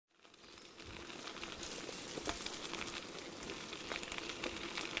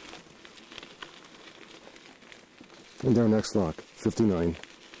And our next lock, 59.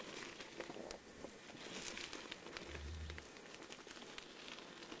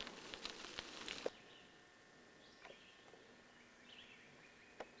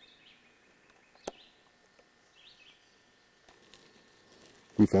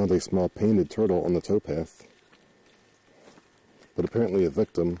 We found a small painted turtle on the towpath, but apparently a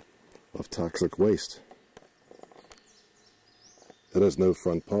victim of toxic waste. It has no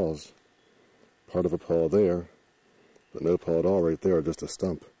front paws. Part of a paw there, but no paw at all right there, just a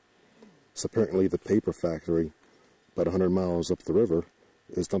stump. So apparently the paper factory, about 100 miles up the river,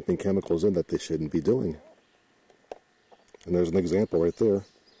 is dumping chemicals in that they shouldn't be doing. And there's an example right there of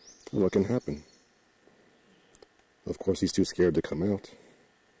what can happen. Of course, he's too scared to come out.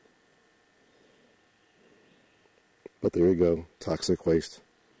 But there you go, toxic waste.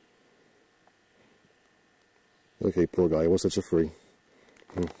 Okay, poor guy, what's such a free?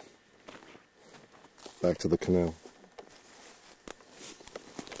 Back to the canal.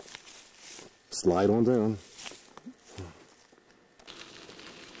 Slide on down.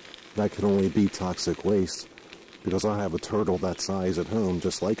 That could only be toxic waste, because I have a turtle that size at home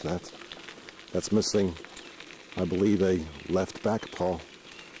just like that. That's missing, I believe, a left back paw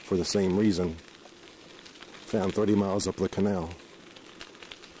for the same reason. Found 30 miles up the canal.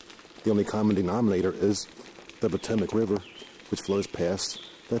 The only common denominator is the Potomac River, which flows past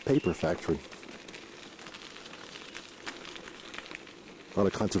that paper factory. A lot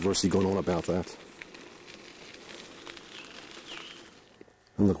of controversy going on about that.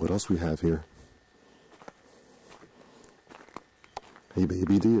 And look what else we have here. Hey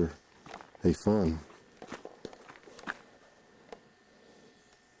baby deer. Hey fawn.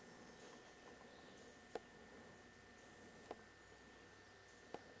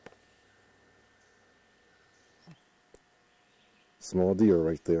 Small deer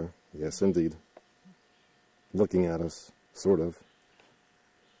right there. Yes, indeed. Looking at us, sort of.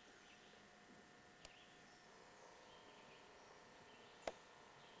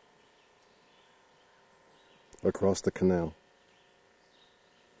 Across the canal.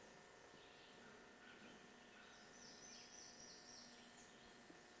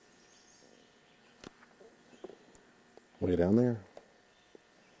 Way down there.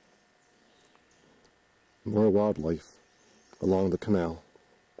 More wildlife along the canal.